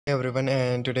Hey everyone,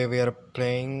 and today we are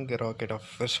playing Rocket of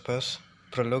Whispers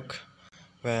Prologue.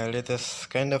 Well, it is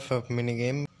kind of a mini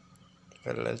game.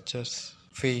 Well, let's just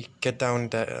we get down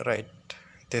the right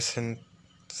this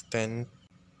instant.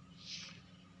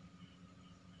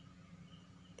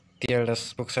 The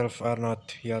eldest bookshelf are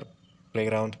not your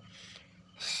playground,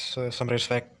 so some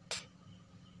respect.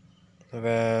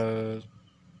 Well,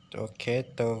 okay,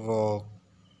 तो वो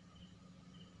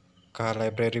कहाँ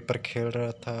library पर खेल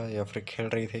रहा था या फिर खेल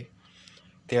रही थी.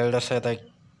 The elder said I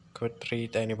could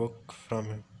read any book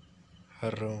from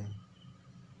her room.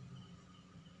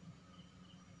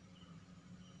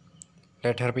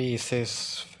 Let her be,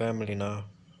 says family now.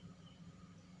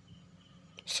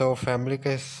 So family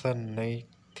का हिस्सा नहीं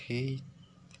थी,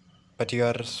 but you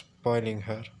are spoiling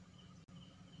her.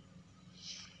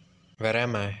 Where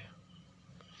am I?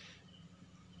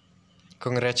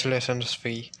 Congratulations,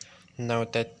 Fee. Now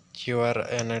that you are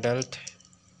an adult,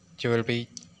 you will be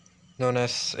known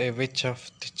as a witch of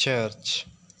the church.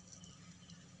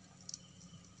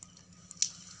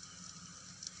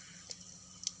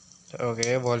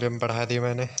 Okay, volume बढ़ा दी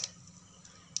मैंने.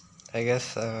 I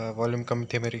guess volume कम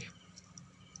थी मेरी.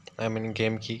 I mean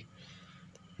game की.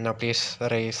 Now please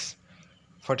raise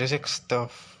 46th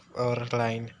of our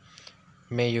line.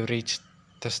 May you reach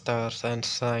the stars and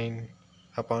shine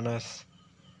upon us.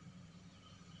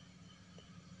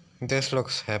 This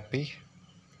looks happy.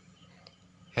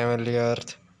 Heavenly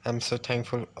Earth, I'm so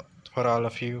thankful for all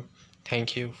of you.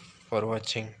 Thank you for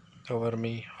watching over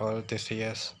me all these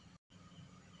years.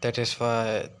 That is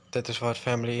what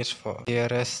family is for.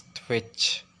 Dearest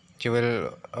witch, you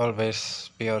will always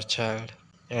be your child.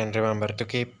 And remember to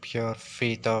keep your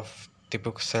feet off the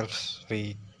bookshelves.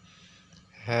 We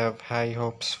have high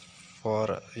hopes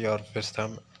for your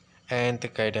wisdom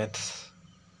and guidance.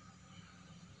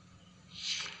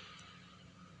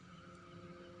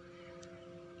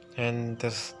 And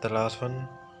this is the last one.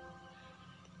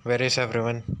 Where is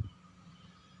everyone?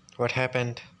 What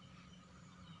happened?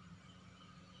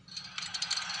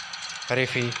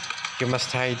 Harifi, you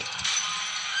must hide.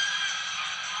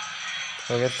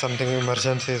 Okay, something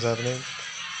emergency is happening.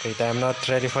 Wait, I am not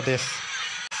ready for this.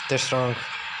 Stay strong,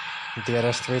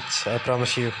 dearest witch, I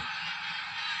promise you.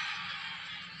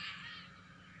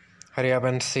 Hurry up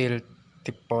and seal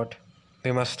the pod.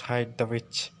 We must hide the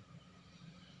witch.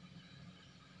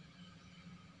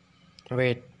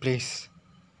 Wait, please.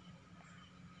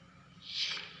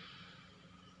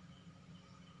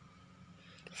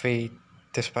 We,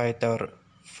 despite our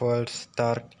world's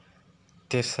dark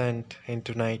descent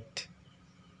into night,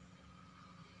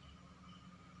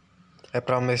 I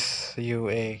promise you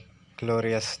a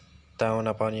glorious dawn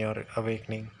upon your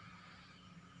awakening.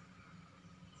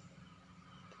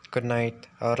 Good night,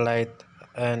 our light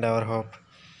and our hope,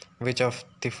 which of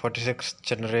the 46th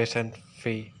generation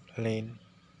we lean.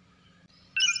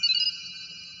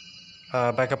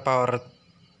 Backup power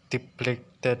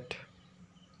depleted.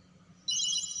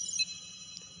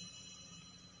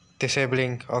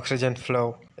 Disabling oxygen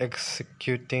flow,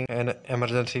 executing an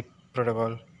emergency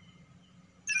protocol.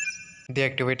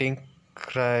 Deactivating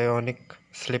cryonic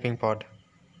sleeping pod.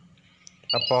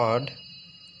 A pod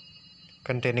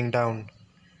containing down.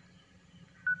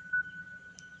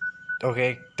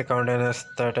 Okay, the countdown has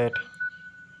started.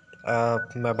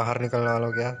 मैं बाहर निकलने वाला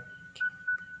हो गया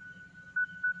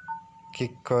कि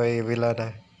कोई villain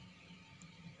है.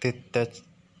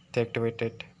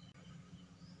 Deactivated.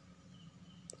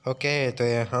 Okay तो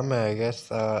ये हम आई गेस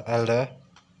एल्डर.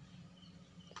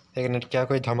 एक मिनट, क्या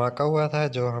कोई धमाका हुआ था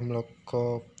जो हम लोग को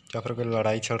या फिर कोई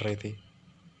लड़ाई चल रही थी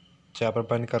जो यहाँ पर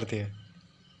बंद कर दिए?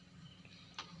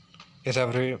 Is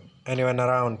anyone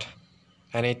around?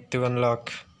 I need to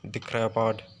unlock the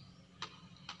cryopod.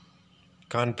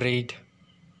 Can't breathe.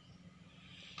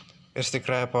 Is the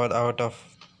cryopod out of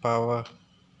power?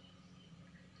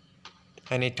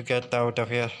 I need to get out of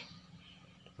here.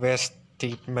 Where's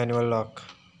the manual lock?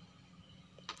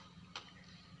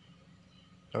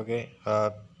 Okay,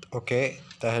 okay,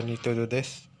 I need to do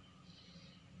this.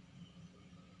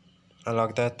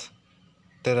 Unlock that.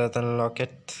 Did I unlock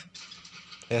it?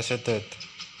 Yes, it did.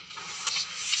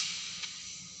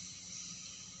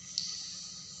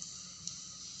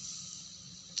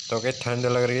 तो okay, ठंड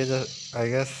लग रही है. I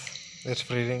guess it's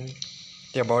freezing.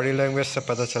 या body language से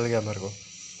पता चल गया मेरे को.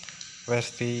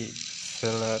 Where's the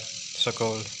cellar? So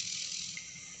cold.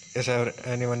 Is there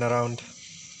anyone around?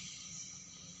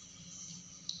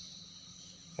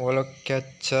 वो लोग क्या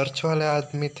चर्च वाले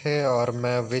आदमी थे और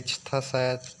मैं विच था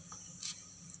शायद.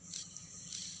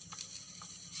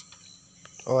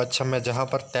 ओ अच्छा, मैं जहाँ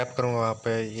पर टैप करूँगा वहाँ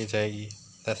पे ये जाएगी.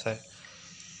 ऐसा है.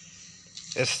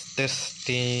 Is this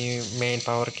the main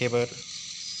power cable?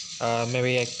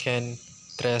 Maybe I can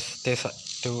trace this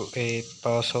to a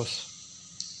power source.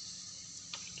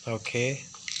 Okay.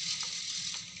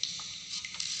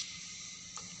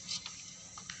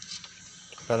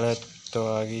 पहले तो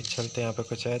आगे चलते हैं. यहाँ पे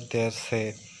कुछ है. There's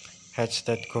a hatch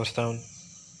that goes down.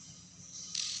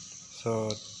 So,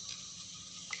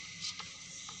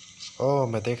 oh,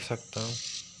 मैं देख सकता हूँ.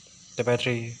 The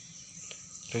battery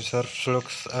reserve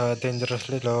looks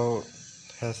dangerously low.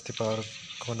 Has the power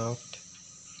gone out?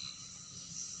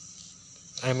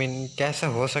 I mean, कैसे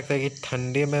हो सकता है कि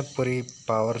ठंडी में पूरी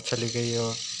पावर चली गई हो?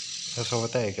 ऐसा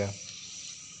होता है क्या?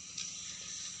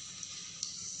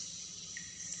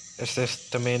 Is this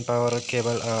the main power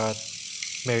cable?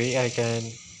 Maybe I can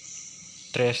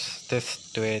trace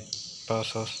this to a power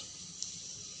source.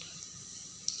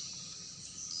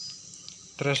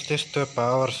 Trace this to a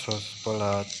power source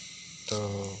बोला तो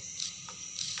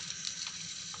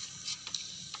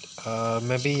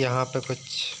maybe यहाँ पे कुछ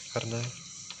करना है.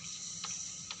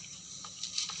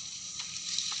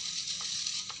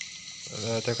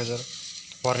 देखो जरा.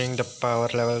 Warning, the power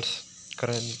levels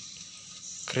current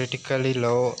critically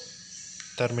low,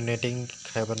 terminating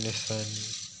hibernation.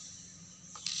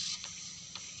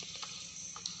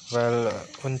 Well,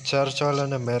 उन चर्च वालों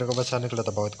ने मेरे को बचाने के लिए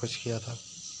तो बहुत कुछ किया था.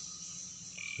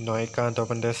 No, I can't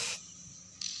open this.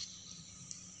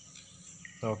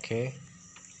 Okay.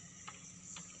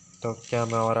 तो क्या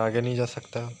मैं और आगे नहीं जा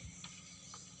सकता?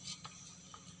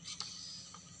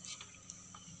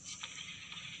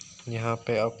 यहाँ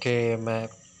पे ओके मैं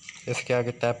इसके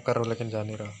आगे टैप कर रहा हूँ लेकिन जा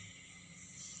नहीं रहा.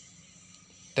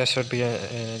 There should be a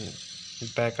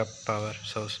backup power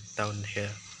source down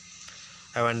here.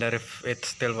 I wonder if it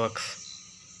still works.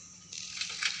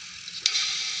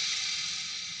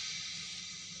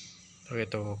 Okay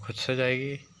तो वो खुद से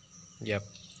जाएगी.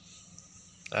 यप.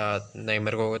 नहीं,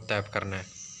 मेरे को टैप करना है.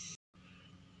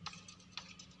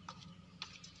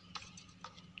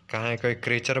 कहाँ है? कोई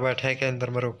क्रीचर बैठा है क्या अंदर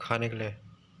मेरे को खाने के लिए?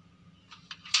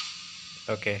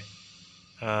 ओके.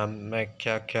 मैं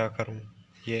क्या क्या करूँ?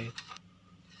 ये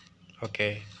okay.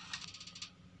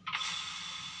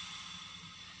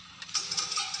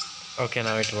 Okay,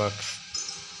 now it works.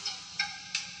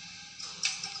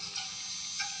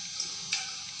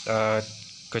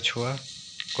 कुछ हुआ?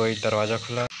 कोई दरवाज़ा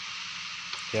खुला?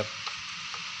 यप.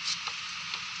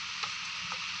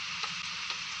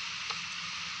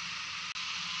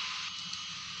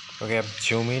 ओके, अब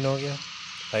जूम इन हो गया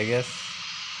आई गेस.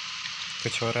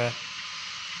 कुछ हो रहा है.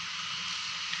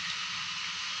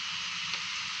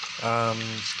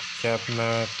 क्या अब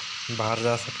मैं बाहर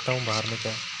जा सकता हूँ? बाहर में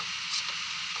क्या?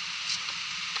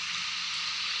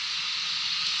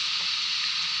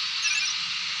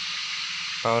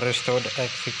 Power restored.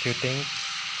 Executing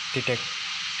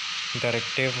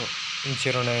directive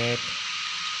 09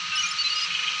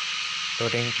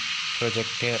 loading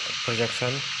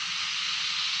projection.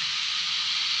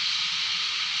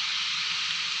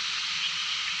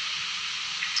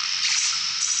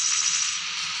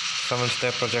 Summons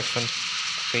the projection.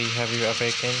 Fee, have you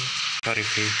awakened? Sorry,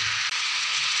 Fee.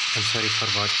 I'm sorry for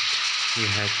what you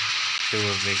had to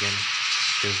awaken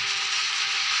to.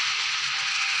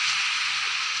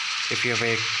 If you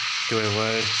awake to a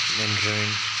world in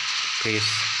ruin, please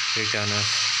return us.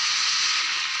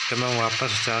 तो मैं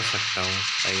वापस जा सकता हूँ,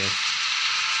 I guess.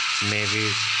 Maybe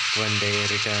one day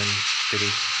return to the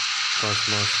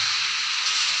cosmos.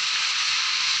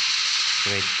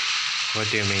 Wait,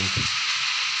 what do you mean?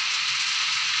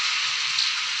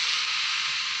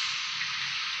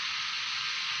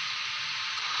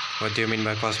 What do you mean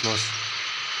by cosmos?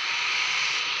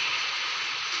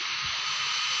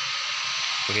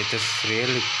 Okay, this is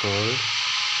really cool.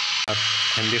 अब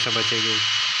ठंडी से बचेगी.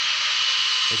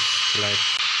 It's like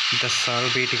 10 साल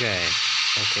बीत गए.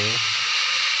 Okay.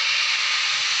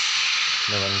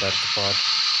 No wonder the pod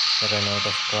ran out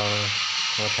of power.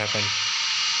 What happened?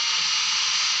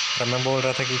 मैं बोल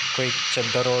रहा था कि कोई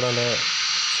चद्दर ओढ़ल है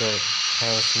जो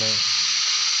है उसमें.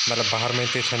 मतलब बाहर में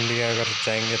इतनी ठंडी है, अगर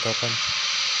जाएंगे तो अपन.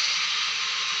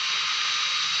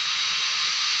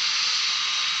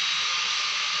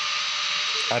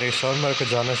 अरे सर मेरे को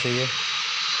जाना चाहिए.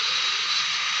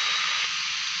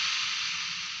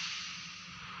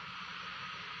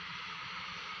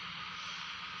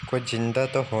 कोई जिंदा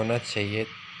तो होना चाहिए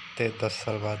 10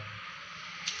 साल बाद.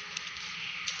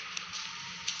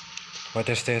 What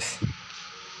is this?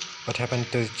 What happened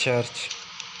to the church?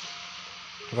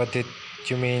 What did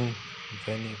you mean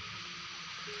when you...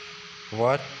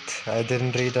 What? I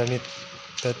didn't read any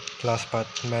that last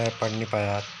part. मैं पढ़ नहीं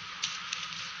पाया.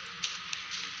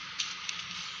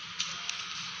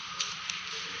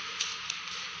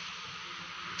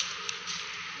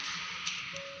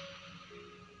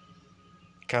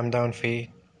 Calm down, Fee.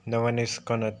 No one is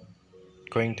going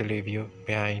to leave you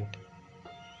behind.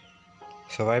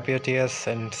 So wipe your tears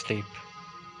and sleep.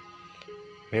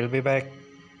 We'll be back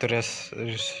to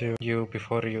rescue you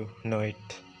before you know it.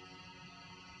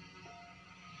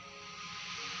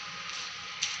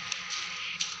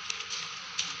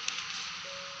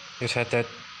 You said that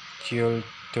you'll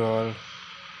do all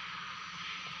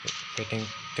waiting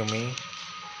to me.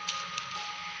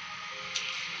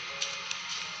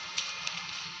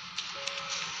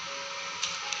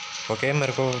 Okay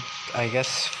मेरे को I guess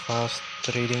fast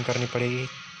reading करनी पड़ेगी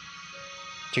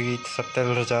क्योंकि सब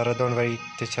तरह जा रहा don't worry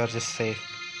the church is safe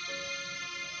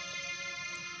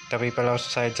The people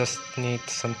outside just need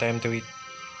some time to be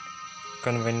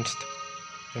convinced.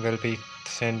 We'll be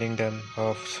sending them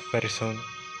off very soon.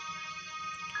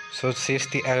 So she's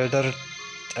the elder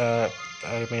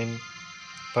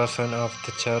person of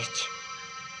the church.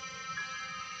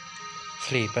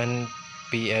 Sleep and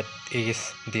be at ease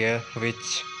there,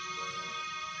 which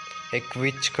एक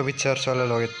विच को भी church वाले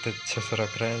लोग इतने अच्छे से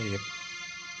रख रहे हैं. ये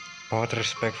बहुत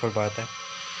रिस्पेक्टफुल बात है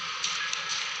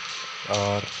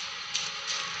और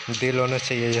दिल होना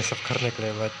चाहिए ये सब करने के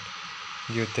लिए. But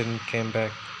you didn't came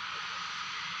back.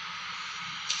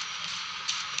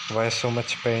 Why so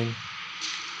much pain?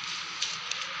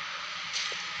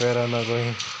 Where am I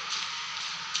going?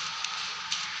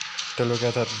 To look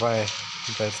at that. Why?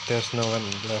 There's no one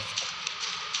left.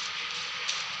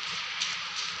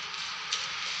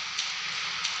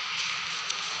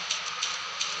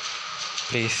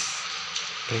 Please,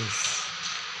 please.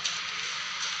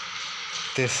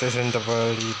 This isn't the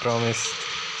world you promised.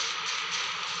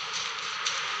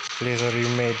 Please, or you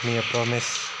made me a promise.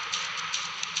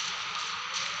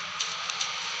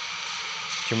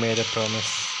 You made a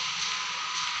promise.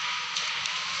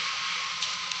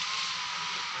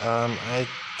 I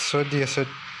should you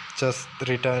should just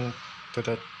return to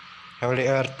that heavenly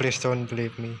earth. Please don't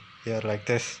leave me here like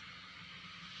this.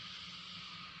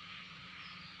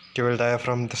 You will die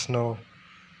from the snow,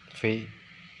 Fee.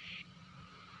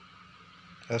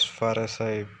 As far as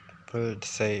I will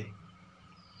say.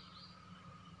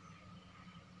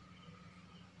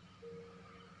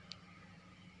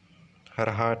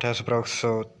 Her heart has broke,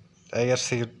 so I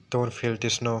guess you don't feel the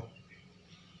snow.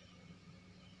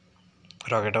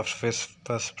 Rocket of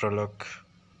Whispers prologue.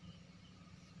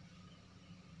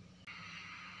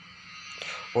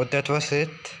 Oh, that was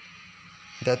it.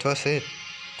 That was it.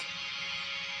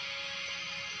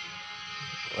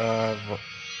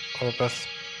 Opus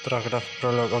Rocket of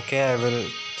prologue. Okay, I will.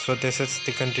 So this is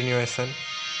the continuation,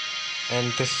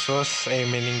 and this was a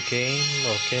mini game.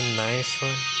 Okay, nice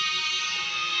one.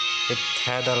 It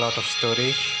had a lot of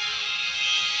story.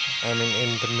 I mean,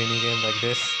 in the mini game like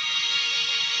this,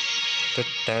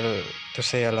 to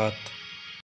say a lot.